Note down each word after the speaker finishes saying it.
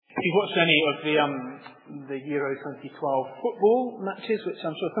If you've watched any of the Euro 2012 football matches, which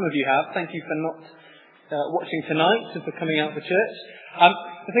I'm sure some of you have, thank you for not watching tonight and for coming out for church.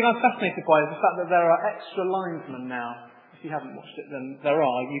 The thing I'm fascinated by is the fact that there are extra linesmen now. If you haven't watched it, then there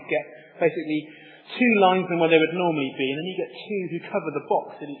are. You get basically two linesmen where they would normally be, and then you get two who cover the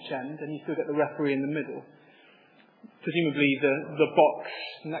box at each end, and you still get the referee in the middle. Presumably the box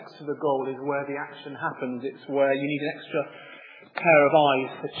next to the goal is where the action happens. It's where you need an extra pair of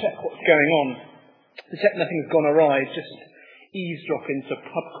eyes to check what's going on, to check nothing's gone awry. Just eavesdrop into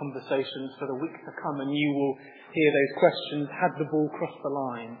pub conversations for the weeks to come, and you will hear those questions. Had the ball crossed the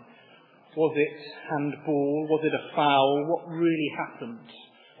line? Was it handball? Was it a foul? What really happened?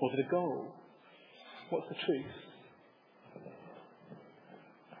 Was it a goal? What's the truth?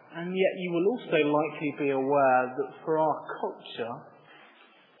 And yet you will also likely be aware that for our culture,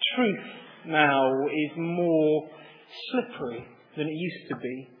 truth now is more slippery than it used to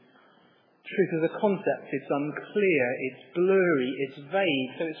be. Truth as a concept, it's unclear, it's blurry, it's vague.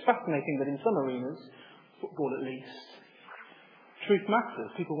 So it's fascinating that in some arenas, football at least, truth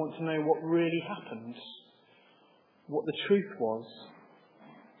matters. People want to know what really happened, what the truth was.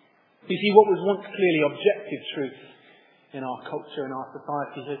 You see, what was once clearly objective truth in our culture, in our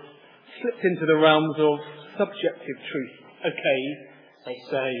society, has slipped into the realms of subjective truth. Okay, they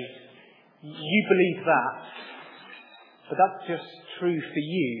say, you believe that, but that's just true for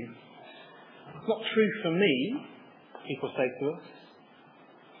you. It's not true for me, people say to us.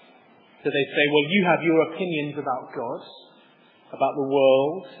 So they say, well, you have your opinions about God, about the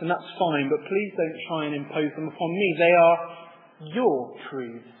world, and that's fine, but please don't try and impose them upon me. They are your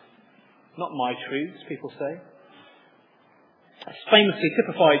truths, not my truths, people say. It's famously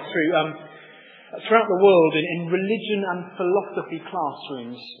typified throughout the world in religion and philosophy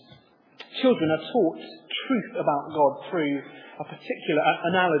classrooms. Children are taught truth about God through a particular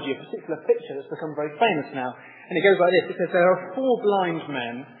analogy, a particular picture that's become very famous now. And it goes like this. It says there are 4 blind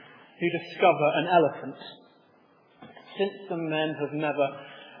men who discover an elephant. Since the men have never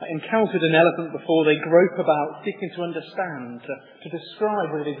encountered an elephant before, they grope about seeking to understand, to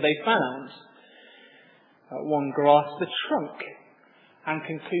describe what it is they found. One grasps the trunk and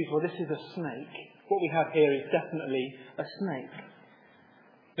concludes, well, this is a snake. What we have here is definitely a snake.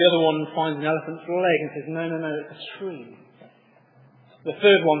 The other one finds an elephant's leg and says, no, it's a tree. The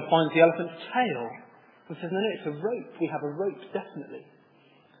third one finds the elephant's tail and says, no, it's a rope. We have a rope, definitely.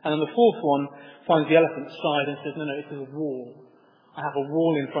 And then the fourth one finds the elephant's side and says, no, it is a wall. I have a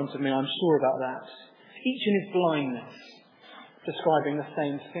wall in front of me, I'm sure about that. Each in his blindness, describing the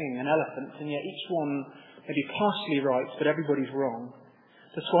same thing, an elephant, and yet each one may be partially right, but everybody's wrong.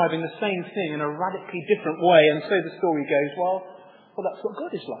 Describing the same thing in a radically different way, and so the story goes, well, that's what God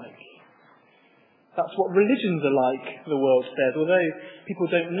is like. That's what religions are like, the world says. Although people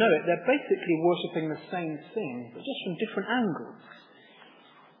don't know it, they're basically worshipping the same thing, but just from different angles.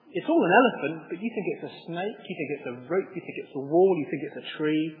 It's all an elephant, but you think it's a snake, you think it's a rope, you think it's a wall, you think it's a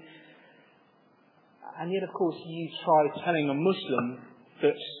tree. And yet, of course, you try telling a Muslim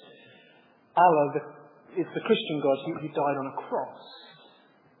that Allah is the Christian God who died on a cross.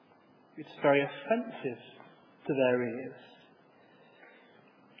 It's very offensive to their ears.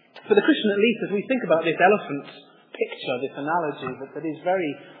 For the Christian, at least, as we think about this elephant picture, this analogy that is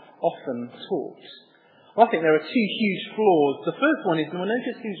very often taught, I think there are 2 huge flaws. The first one is, well,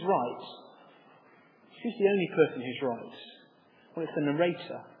 notice who's right. Who's the only person who's right? Well, it's the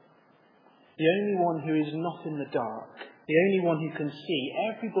narrator. The only one who is not in the dark. The only one who can see.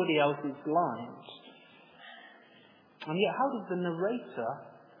 Everybody else is blind. And yet, how does the narrator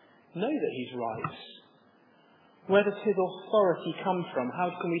know that he's right? Where does his authority come from?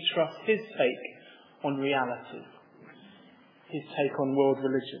 How can we trust his take on reality? His take on world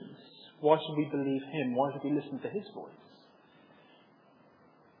religions? Why should we believe him? Why should we listen to his voice?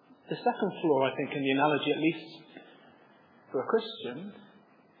 The second flaw, I think, in the analogy, at least for a Christian,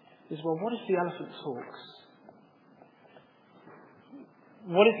 is, well, what if the elephant talks?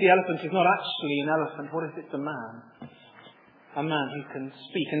 What if the elephant is not actually an elephant? What if it's a man? A man who can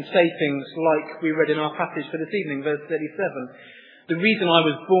speak and say things like we read in our passage for this evening, verse 37. The reason I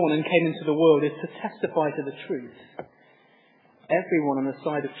was born and came into the world is to testify to the truth. Everyone on the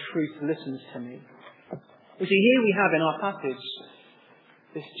side of truth listens to me. You see, here we have in our passage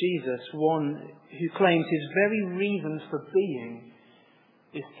this Jesus, one who claims his very reason for being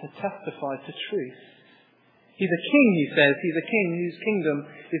is to testify to truth. He's a king, he says. He's a king whose kingdom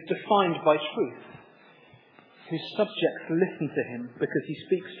is defined by truth. His subjects listen to him because he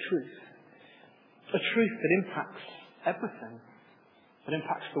speaks truth. A truth that impacts everything, that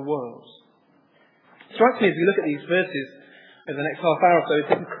impacts the world. It strikes me as we look at these verses over the next half hour or so is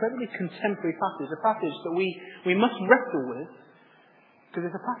an incredibly contemporary passage, a passage that we must wrestle with, because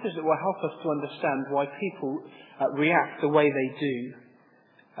it's a passage that will help us to understand why people react the way they do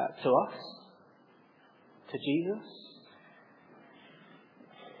to us, to Jesus.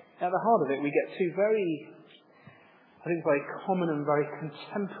 At the heart of it, we get two very common and very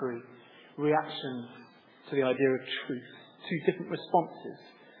contemporary reactions to the idea of truth. Two different responses.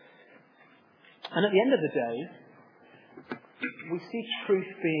 And at the end of the day, we see truth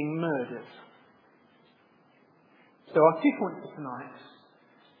being murdered. So our 2 points for tonight,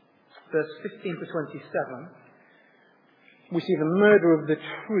 verse 15 to 27, we see the murder of the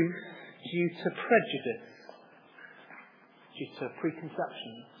truth due to prejudice, due to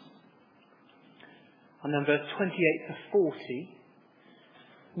preconceptions. And then verse 28 to 40,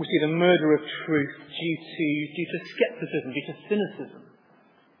 we see the murder of truth due to skepticism, due to cynicism.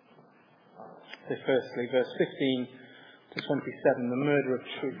 So firstly, verse 15 to 27, the murder of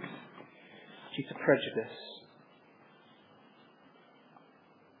truth due to prejudice.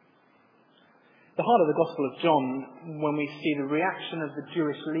 The heart of the Gospel of John, when we see the reaction of the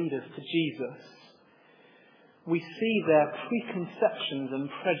Jewish leaders to Jesus, we see their preconceptions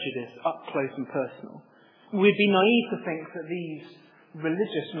and prejudice up close and personal. We'd be naive to think that these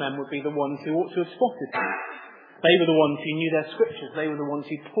religious men would be the ones who ought to have spotted him. They were the ones who knew their scriptures. They were the ones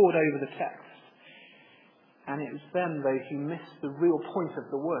who pored over the text. And it was them, though, who missed the real point of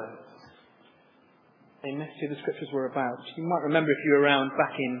the words. They missed who the scriptures were about. You might remember, if you were around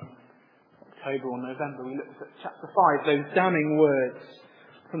back in October or November, we looked at chapter 5, those damning words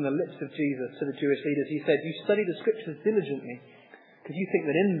from the lips of Jesus to the Jewish leaders. He said, "You study the scriptures diligently because you think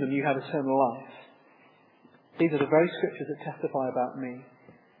that in them you have eternal life. These are the very scriptures that testify about me,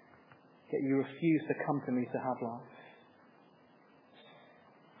 yet you refuse to come to me to have life."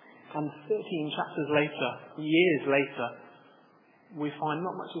 And 13 chapters later, years later, we find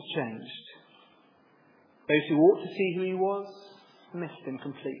not much has changed. Those who ought to see who he was, missed him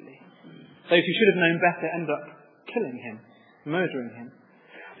completely. Those who should have known better end up killing him, murdering him.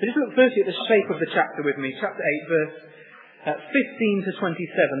 So just look firstly at the shape of the chapter with me. Chapter 8, verse 15 to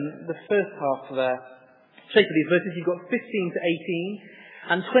 27, the first half there. Shape of these verses, you've got 15 to 18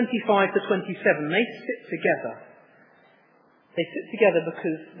 and 25 to 27. They sit together. They sit together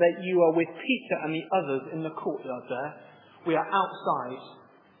because you are with Peter and the others in the courtyard there. We are outside.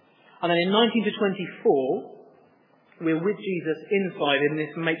 And then in 19 to 24, we're with Jesus inside in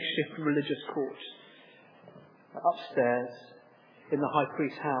this makeshift religious court. Upstairs in the high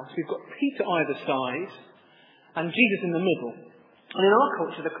priest's house. We've got Peter either side and Jesus in the middle. And in our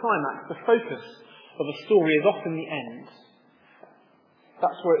culture, the climax, the focus of a story is often the end.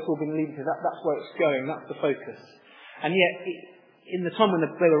 That's where it's all been leading to. That's where it's going. That's the focus. And yet, in the time when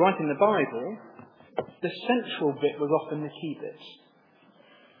they were writing the Bible, the central bit was often the key bit.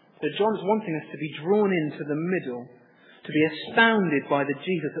 So John's wanting us to be drawn into the middle, to be astounded by the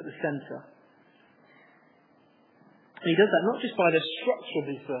Jesus at the centre. And he does that not just by the structure of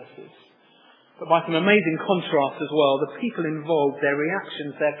these verses, but by some amazing contrasts as well. The people involved, their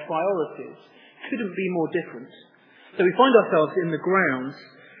reactions, their priorities, couldn't be more different. So we find ourselves in the grounds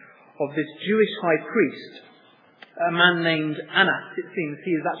of this Jewish high priest, a man named Annas. It seems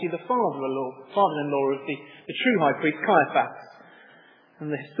he is actually the father-in-law of the true high priest, Caiaphas. And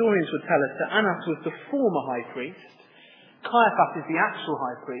the historians would tell us that Annas was the former high priest, Caiaphas is the actual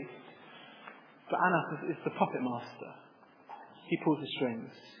high priest, but Annas is the puppet master. He pulls the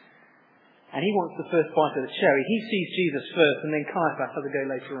strings. And he wants the first bite of the cherry. He sees Jesus first, and then Caiaphas has a go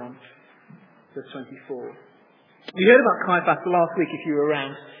later on. Verse 24. We heard about Caiaphas last week if you were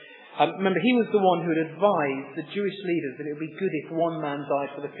around. Remember, he was the one who had advised the Jewish leaders that it would be good if one man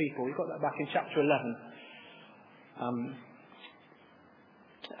died for the people. We got that back in chapter 11.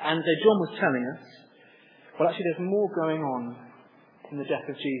 And John was telling us, well, actually there's more going on in the death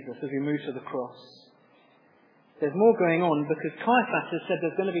of Jesus as we move to the cross. There's more going on because Caiaphas has said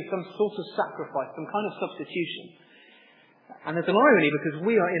there's going to be some sort of sacrifice, some kind of substitution. And there's an irony because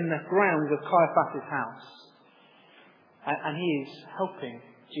we are in the grounds of Caiaphas' house. And he is helping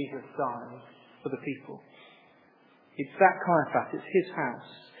Jesus die for the people. It's that Caiaphas, it's his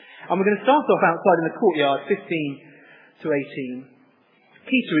house. And we're going to start off outside in the courtyard, 15 to 18.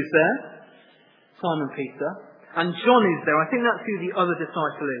 Peter is there, Simon Peter, and John is there. I think that's who the other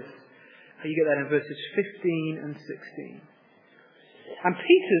disciple is. You get that in verses 15 and 16. And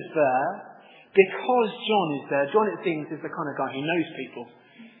Peter's there because John is there. John, it seems, is the kind of guy who knows people.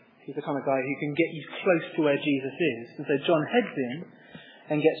 He's the kind of guy who can get you close to where Jesus is. And so John heads in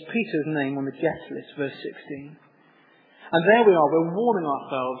and gets Peter's name on the guest list, verse 16. And there we are, we're warming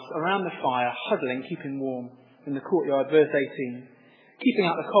ourselves around the fire, huddling, keeping warm. in the courtyard, verse 18, keeping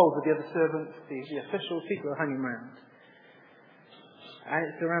out the cold with the other servants, the officials, people are hanging around. And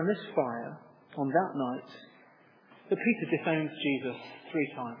it's around this fire, on that night, that Peter disowns Jesus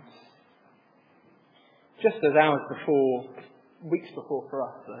 3 times. Just as hours before, weeks before for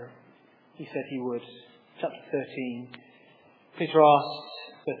us though, he said he would. Chapter 13, Peter asked,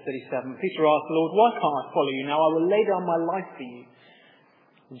 verse 37, Peter asked, Lord, why can't I follow you now? I will lay down my life for you.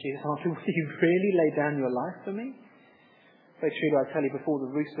 And Jesus answered, will you really lay down your life for me? Very truly I tell you, before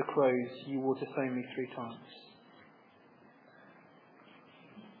the rooster crows, you will disown me 3 times.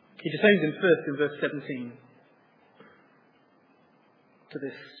 He disowns him first in verse 17 to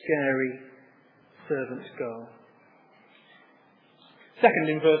this scary servant girl. Second,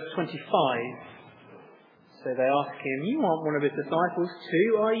 in verse 25, so they ask him, you aren't one of his disciples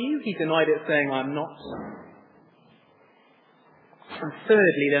too, are you? He denied it, saying, I'm not. And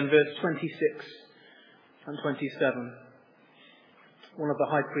thirdly, then, verse 26 and 27. One of the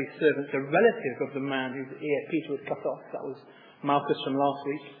high priest's servants, a relative of the man whose ear Peter had cut off, that was Malchus from last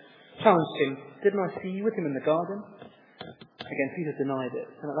week, challenged him, didn't I see you with him in the garden? Again, Peter denied it,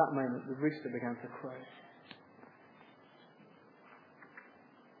 and at that moment the rooster began to crow.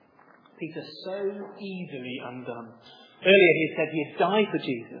 Peter so easily undone. Earlier he said he'd die for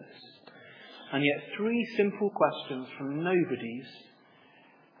Jesus, and yet 3 simple questions from nobodies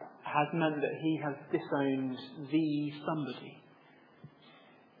has meant that he has disowned the somebody.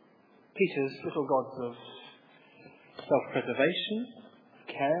 Peter's little gods of self-preservation,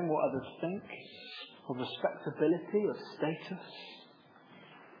 caring what others think, of respectability, of status,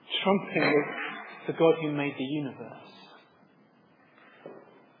 trumping with the God who made the universe.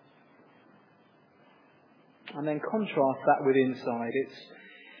 And then contrast that with inside.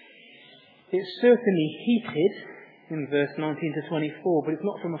 It's certainly heated in verse 19 to 24, but it's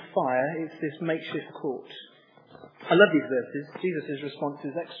not from a fire, it's this makeshift court. I love these verses. Jesus' response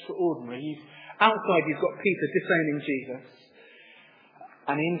is extraordinary. Outside you've got Peter disowning Jesus,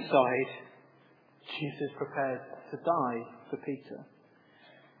 and inside Jesus is prepared to die for Peter.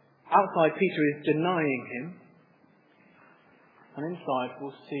 Outside Peter is denying him, and inside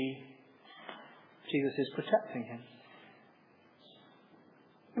we'll see Jesus is protecting him.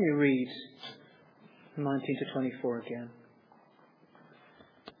 Let me read 19 to 24 again.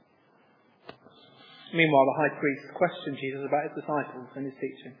 Meanwhile, the high priest questioned Jesus about his disciples and his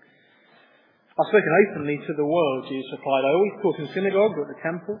teaching. I've spoken openly to the world, Jesus replied. I always taught in synagogues or at the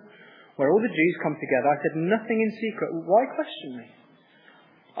temple, where all the Jews come together. I said nothing in secret. Why question me?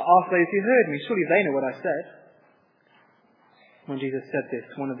 I asked those who heard me. Surely they know what I said. When Jesus said this,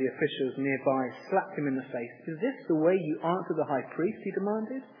 one of the officials nearby slapped him in the face. Is this the way you answer the high priest? He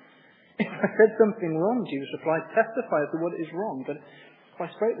demanded. If I said something wrong, Jesus replied, testify as to what is wrong. But if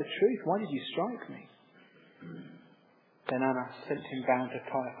I spoke the truth, why did you strike me? Then Annas sent him bound to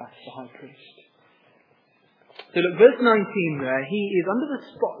Caiaphas, the high priest. So look, verse 19 there, he is under the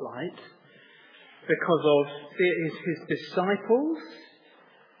spotlight because of his disciples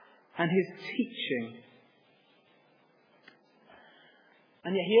and his teaching.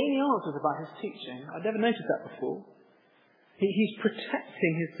 And yet he only answers about his teaching. I'd never noticed that before. He's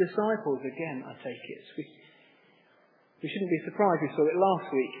protecting his disciples again, I take it. We shouldn't be surprised. We saw it last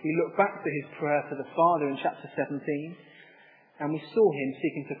week. We looked back to his prayer to the Father in chapter 17, and we saw him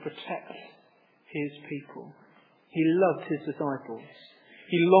seeking to protect his people. He loved his disciples.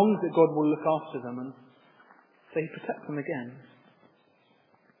 He longs that God will look after them, and so he protects them again.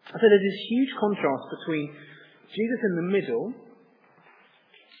 So there's this huge contrast between Jesus in the middle,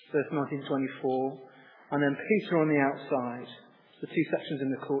 verse 19 to 24, and then Peter on the outside, the 2 sections in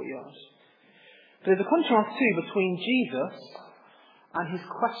the courtyard. There's a contrast too between Jesus and his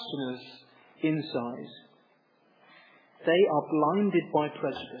questioners inside. They are blinded by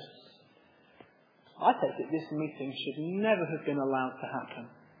prejudice. I take it this meeting should never have been allowed to happen.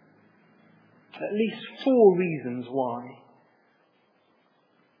 At least 4 reasons why.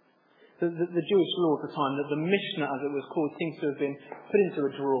 The Jewish law at the time, that the Mishnah, as it was called, seems to have been put into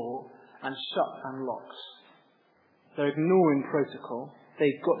a drawer and shut and locked. They're ignoring protocol.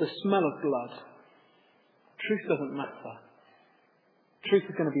 They've got the smell of blood. Truth doesn't matter. Truth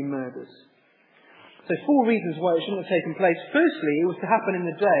is going to be murdered. So 4 reasons why it shouldn't have taken place. Firstly, it was to happen in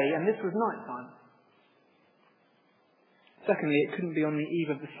the day, and this was night time. Secondly, it couldn't be on the eve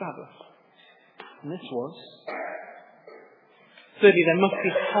of the Sabbath, and this was. Thirdly, there must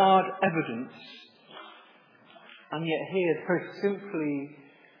be hard evidence, and yet here it's very simply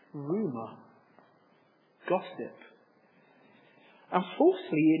rumour, gossip. And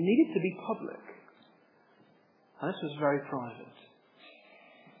fourthly, it needed to be public. And this was very private.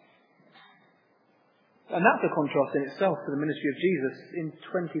 And that's a contrast in itself to the ministry of Jesus in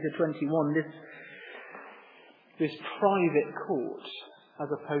 20 to 21. This private court, as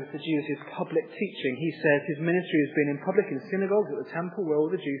opposed to Jesus' public teaching. He says his ministry has been in public in synagogues, at the temple, where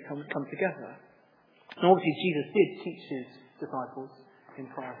all the Jews come together. And obviously Jesus did teach his disciples in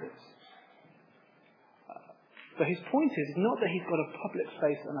private. But his point is not that he's got a public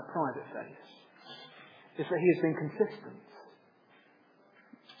face and a private face. It's that he has been consistent.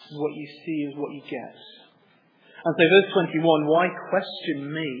 What you see is what you get. And so verse 21, why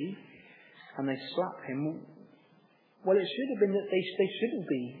question me? And they slap him. Well, it should have been that they shouldn't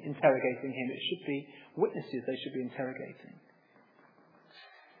be interrogating him. It should be witnesses they should be interrogating.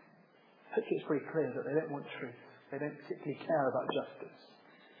 Hopefully it's pretty clear that they don't want truth. They don't particularly care about justice.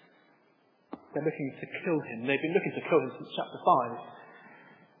 They're looking to kill him. They've been looking to kill him since chapter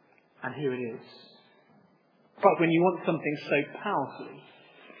 5. And here it is. But when you want something so powerfully,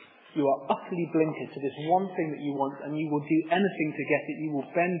 you are utterly blinkered to this one thing that you want, and you will do anything to get it. You will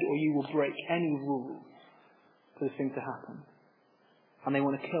bend or you will break any rule for this thing to happen. And they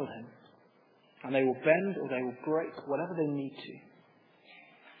want to kill him. And they will bend or they will break whatever they need to.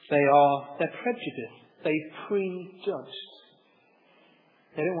 They're prejudiced. They've prejudged.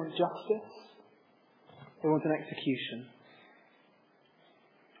 They don't want justice. They want an execution.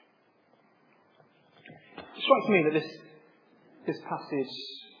 It strikes me that this passage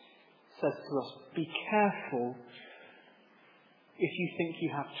says to us, be careful if you think you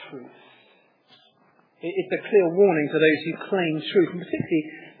have truth. It's a clear warning to those who claim truth, and particularly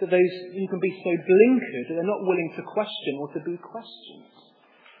to those who can be so blinkered that they're not willing to question or to be questioned.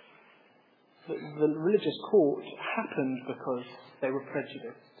 The religious court happened because they were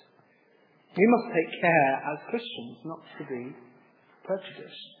prejudiced. We must take care as Christians not to be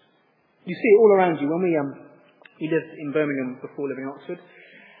prejudiced. You see it all around you. When we lived in Birmingham before living in Oxford,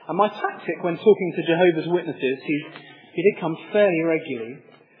 and my tactic when talking to Jehovah's Witnesses, who did come fairly regularly,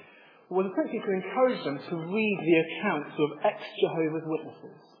 was essentially to encourage them to read the accounts of ex-Jehovah's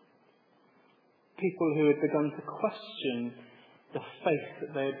Witnesses. People who had begun to question the faith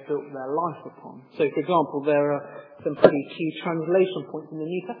that they had built their life upon. So, for example, there are some pretty key translation points in the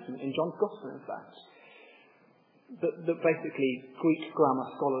New Testament, in John's Gospel, in fact, that basically Greek grammar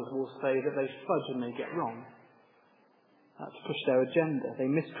scholars will say that they fudge and they get wrong. To push their agenda. They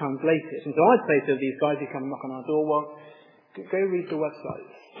mistranslate it. And so I'd say to these guys who come and knock on our door, well, go read the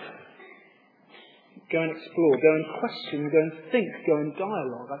websites. Go and explore. Go and question. Go and think. Go and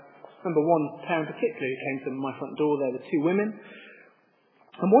dialogue. I remember one parent particularly who came to my front door. There were two women.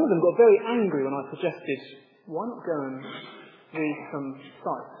 And one of them got very angry when I suggested, why not go and read some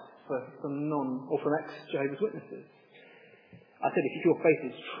sites from ex-Jehovah's Witnesses? I said, if your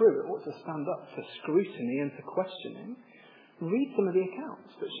faith is true, it ought to stand up to scrutiny and to questioning. Read some of the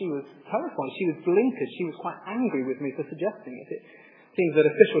accounts. But she was terrified. She was blinkered. She was quite angry with me for suggesting it. It seems that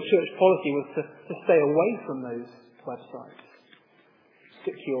official church policy was to stay away from those websites.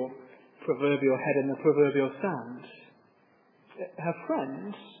 Stick your proverbial head in the proverbial sand. Her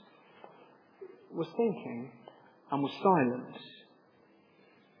friend was thinking and was silent.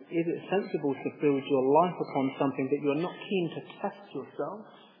 Is it sensible to build your life upon something that you're not keen to test yourself?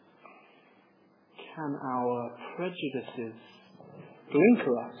 Can our prejudices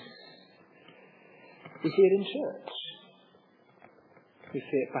blinker us? We see it in church. We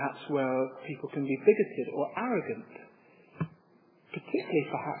see it perhaps where people can be bigoted or arrogant, particularly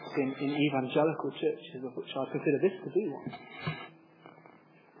perhaps in evangelical churches, of which I consider this to be one.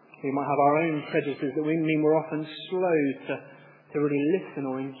 We might have our own prejudices that we mean we're often slow to really listen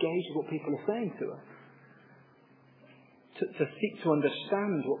or engage with what people are saying to us, to seek to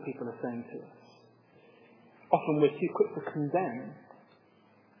understand what people are saying to us. Often we're too quick to condemn.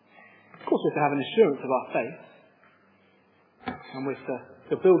 Of course, we're to have an assurance of our faith, and we're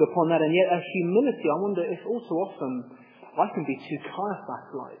to build upon that, and yet a humility. I wonder if all too often I can be too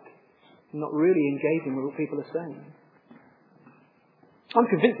Caiaphas-like, not really engaging with what people are saying. I'm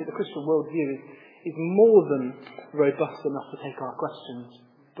convinced that the Christian worldview is more than robust enough to take our questions,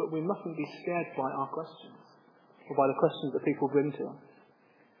 but we mustn't be scared by our questions, or by the questions that people bring to us.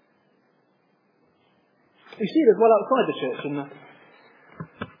 We see it as well outside the church in the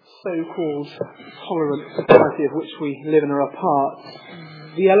so-called tolerant society of which we live and are a part.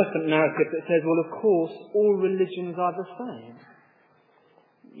 The elephant narrative that says, well, of course, all religions are the same.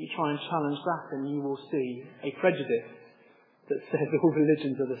 You try and challenge that and you will see a prejudice that says all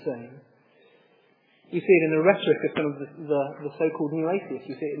religions are the same. You see it in the rhetoric of some of the so-called new atheists.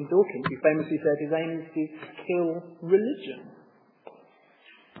 You see it in Dawkins, who famously said his aim is to kill religion.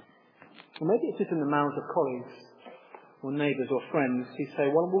 Or maybe it's just in the mouths of colleagues or neighbours or friends who say,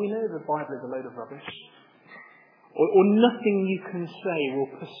 well, we know the Bible is a load of rubbish. or nothing you can say will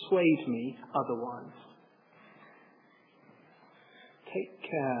persuade me otherwise. Take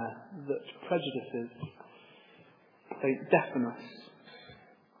care that prejudices don't deafen us,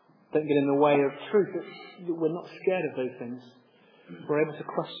 don't get in the way of truth. We're not scared of those things. We're able to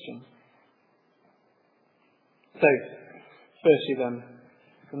question. So, firstly then,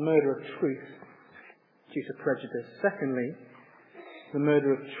 the murder of truth due to prejudice. Secondly, the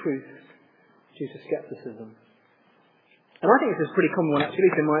murder of truth due to scepticism. And I think this is a pretty common one, actually,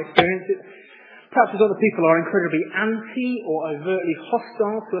 in my experience. Perhaps as other people are incredibly anti or overtly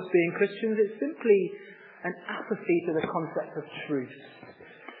hostile to us being Christians, it's simply an apathy to the concept of truth.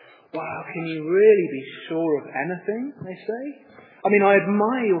 Wow, can you really be sure of anything, they say? I mean, I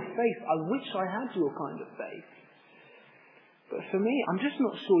admire your faith. I wish I had your kind of faith. But for me, I'm just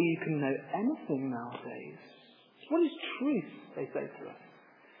not sure you can know anything nowadays. What is truth, they say to us?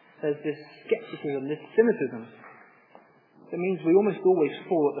 There's this scepticism, this cynicism. It means we almost always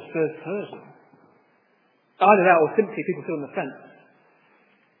fall at the first hurdle. Either that or simply people feel on the fence.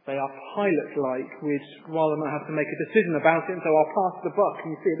 They are Pilate-like, which rather not have to make a decision about it, and so I'll pass the buck.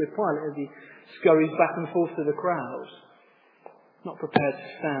 And you see it with Pilate as he scurries back and forth to the crowd, not prepared to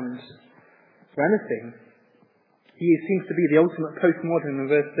stand for anything. He seems to be the ultimate postmodern in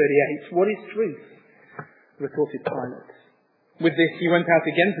verse 38. What is truth? Retorted Pilate. With this he went out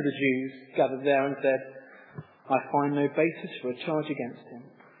again to the Jews gathered there and said, I find no basis for a charge against him.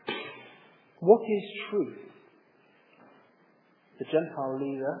 What is truth? The Gentile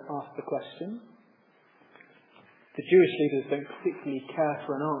leader asked the question. The Jewish leaders don't particularly care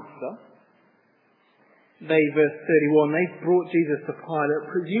for an answer. They, verse 31, they brought Jesus to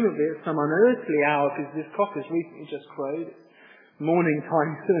Pilate, presumably at some unearthly hour, because this cock has recently just crowed. It's morning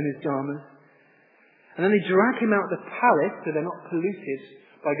time, still in his pyjamas. And then they drag him out of the palace, so they're not polluted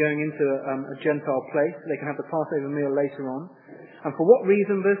by going into a Gentile place. They can have the Passover meal later on. And for what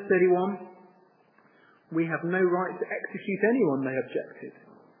reason, verse 31? We have no right to execute anyone, they objected.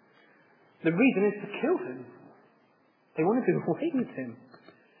 The reason is to kill him. They wanted to wait him.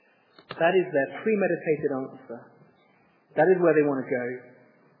 That is their premeditated answer. That is where they want to go.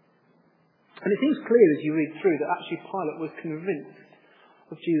 And it seems clear as you read through that actually Pilate was convinced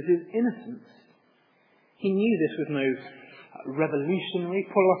of Jesus' innocence. He knew this was no revolutionary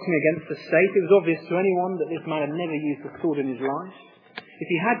plotting against the state. It was obvious to anyone that this man had never used a sword in his life. If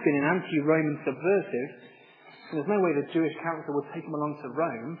he had been an anti-Roman subversive, there's no way the Jewish council would take him along to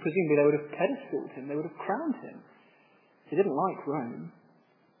Rome. Presumably they would have pedestaled him. They would have crowned him. He didn't like Rome.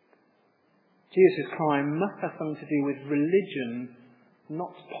 Jesus' crime must have something to do with religion,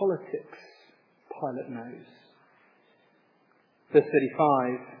 not politics, Pilate knows. Verse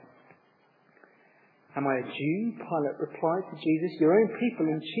 35. Am I a Jew? Pilate replied to Jesus. Your own people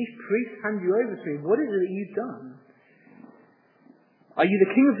and chief priests hand you over to me. What is it that you've done? Are you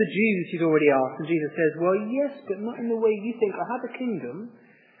the king of the Jews? He's already asked. And Jesus says, well, yes, but not in the way you think. I have a kingdom,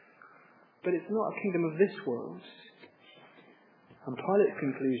 but it's not a kingdom of this world. And Pilate's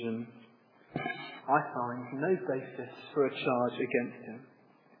conclusion, I find no basis for a charge against him.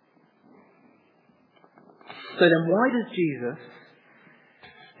 So then why does Jesus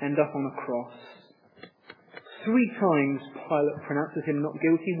end up on a cross? 3 times Pilate pronounces him not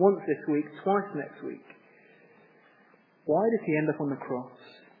guilty, once this week, twice next week. Why does he end up on the cross?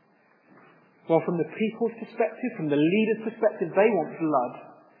 Well, from the people's perspective, from the leaders' perspective, they want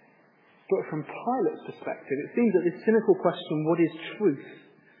blood. But from Pilate's perspective, it seems that this cynical question, what is truth,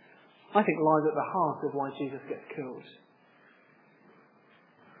 I think lies at the heart of why Jesus gets killed.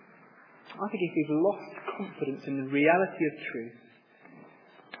 I think if we've lost confidence in the reality of truth,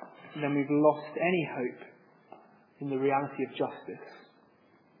 then we've lost any hope in the reality of justice.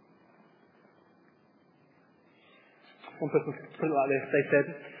 One person put it like this. They said,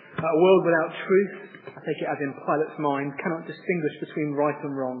 a world without truth, I take it as in Pilate's mind, cannot distinguish between right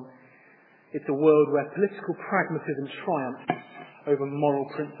and wrong. It's a world where political pragmatism triumphs over moral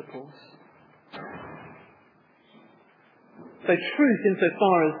principles. So truth,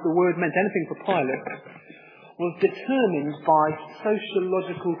 insofar as the word meant anything for Pilate, was determined by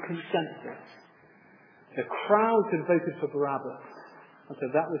sociological consensus. The crowds had voted for Barabbas, and so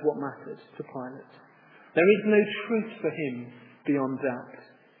that was what mattered to Pilate. There is no truth for him beyond doubt.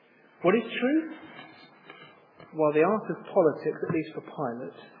 What is truth? Well, the art of politics, at least for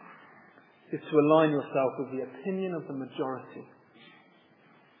Pilate, is to align yourself with the opinion of the majority.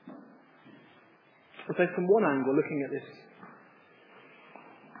 And so from one angle, looking at this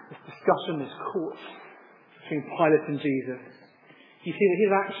discussion, this court between Pilate and Jesus, you see that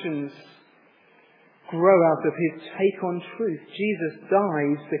his actions grow out of his take on truth. Jesus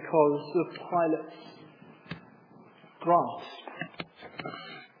dies because of Pilate's grasp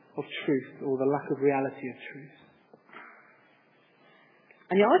of truth, or the lack of reality of truth.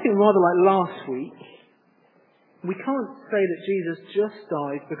 And yet I think, rather like last week, we can't say that Jesus just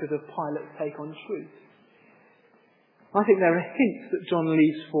died because of Pilate's take on truth. I think there are hints that John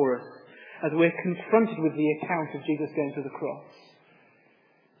leaves for us as we're confronted with the account of Jesus going to the cross.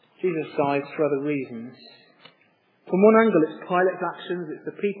 Jesus dies for other reasons. From one angle, it's Pilate's actions, it's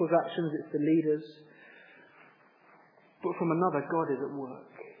the people's actions, it's the leaders. But from another, God is at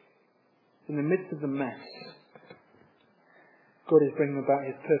work. In the midst of the mess, God is bringing about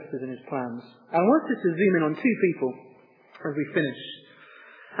his purposes and his plans. And I want us to zoom in on two people as we finish.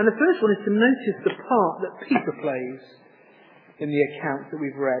 And the first one is to notice the part that Peter plays in the account that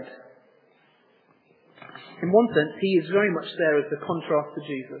we've read. In one sense, he is very much there as the contrast to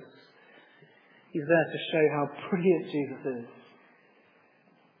Jesus. He's there to show how brilliant Jesus is.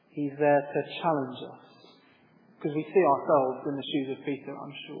 He's there to challenge us. Because we see ourselves in the shoes of Peter,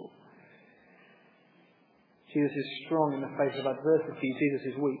 I'm sure. Jesus is strong in the face of adversity. Peter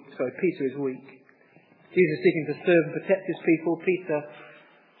is weak. Jesus seeking to serve and protect his people. Peter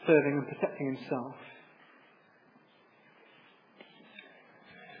serving and protecting himself.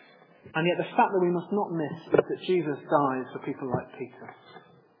 And yet the fact that we must not miss is that Jesus dies for people like Peter.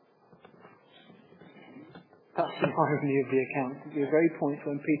 That's the irony of the account. At the very point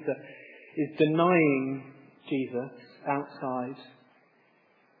when Peter is denying Jesus outside,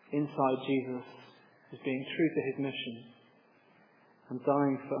 inside Jesus is being true to his mission and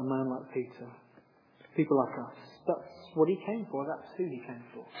dying for a man like Peter. People like us. That's what he came for. That's who he came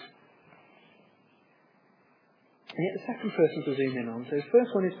for. And yet the second person to zoom in on. So the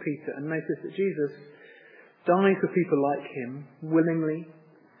first one is Peter, and notice that Jesus died for people like him willingly.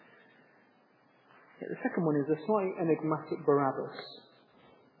 Yet the second one is a slightly enigmatic Barabbas.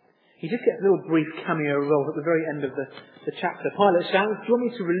 He just gets a little brief cameo role at the very end of the chapter. Pilate shouts, "Do you want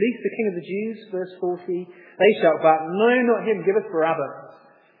me to release the King of the Jews?" Verse 40. They shout back, "No, not him. Give us Barabbas."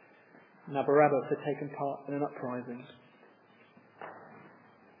 Now Barabbas had taken part in an uprising.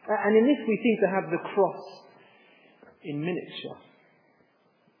 And in this we seem to have the cross in miniature.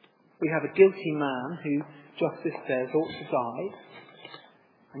 We have a guilty man who justice says ought to die,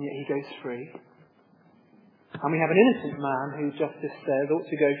 and yet he goes free. And we have an innocent man who justice says ought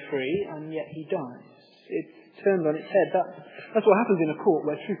to go free, and yet he dies. It's turned on its head. That's what happens in a court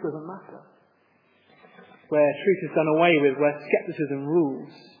where truth doesn't matter. Where truth is done away with, where scepticism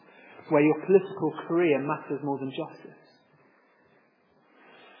rules, where your political career matters more than justice.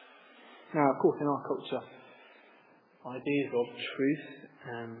 Now, of course, in our culture, ideas of truth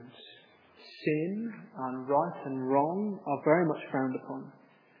and sin and right and wrong are very much frowned upon.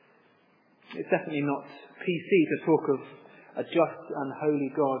 It's definitely not PC to talk of a just and holy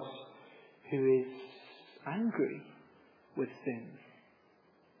God who is angry with sin.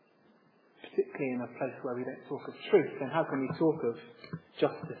 Particularly in a place where we don't talk of truth, then how can we talk of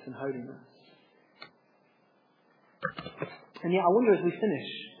justice and holiness? And yet I wonder as we finish,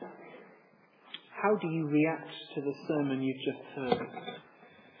 how do you react to the sermon you've just heard?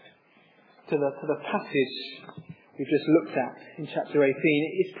 To the passage we've just looked at in chapter 18.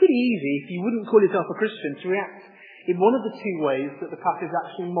 It's pretty easy, if you wouldn't call yourself a Christian, to react in one of the two ways that the passage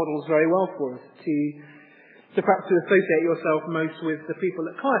actually models very well for us. To perhaps to associate yourself most with the people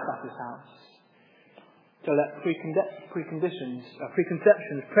at Caiaphas' house. To let preconceptions,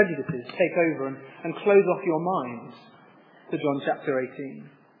 prejudices take over and close off your mind to John chapter 18.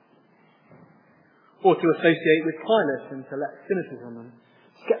 Or to associate with Pilate and to let cynicism and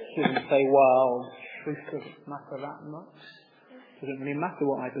skepticism say, well, truth doesn't matter that much. It doesn't really matter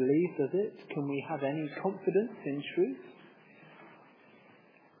what I believe, does it? Can we have any confidence in truth?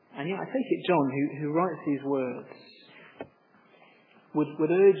 And yet I take it John, who writes these words, would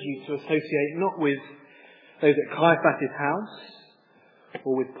urge you to associate not with those at Caiaphas' house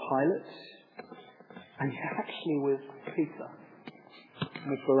or with Pilate, and yet actually with Peter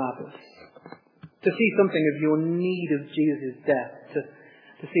and with Barabbas. To see something of your need of Jesus' death,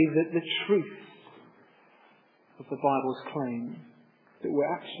 to see the truth of the Bible's claim that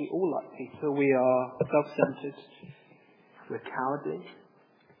we're actually all like Peter. We are self-centered, we're cowardly,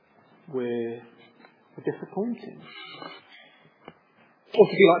 we're disappointing. Or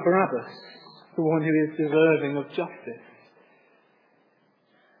to be like Barabbas, the one who is deserving of justice.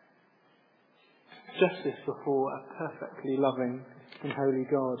 Justice before a perfectly loving and holy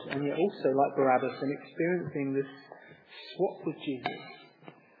God, and yet also like Barabbas in experiencing this swap with Jesus.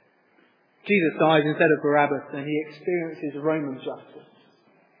 Jesus dies instead of Barabbas and he experiences Roman justice.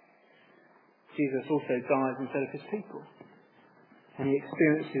 Jesus also dies instead of his people and he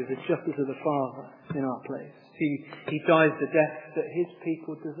experiences the justice of the Father in our place. He dies the death that his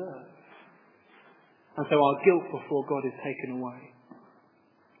people deserve. And so our guilt before God is taken away.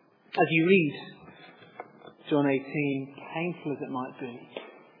 As you read John 18, painful as it might be,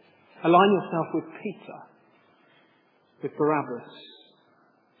 align yourself with Peter, with Barabbas,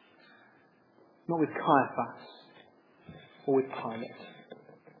 not with Caiaphas or with Pilate.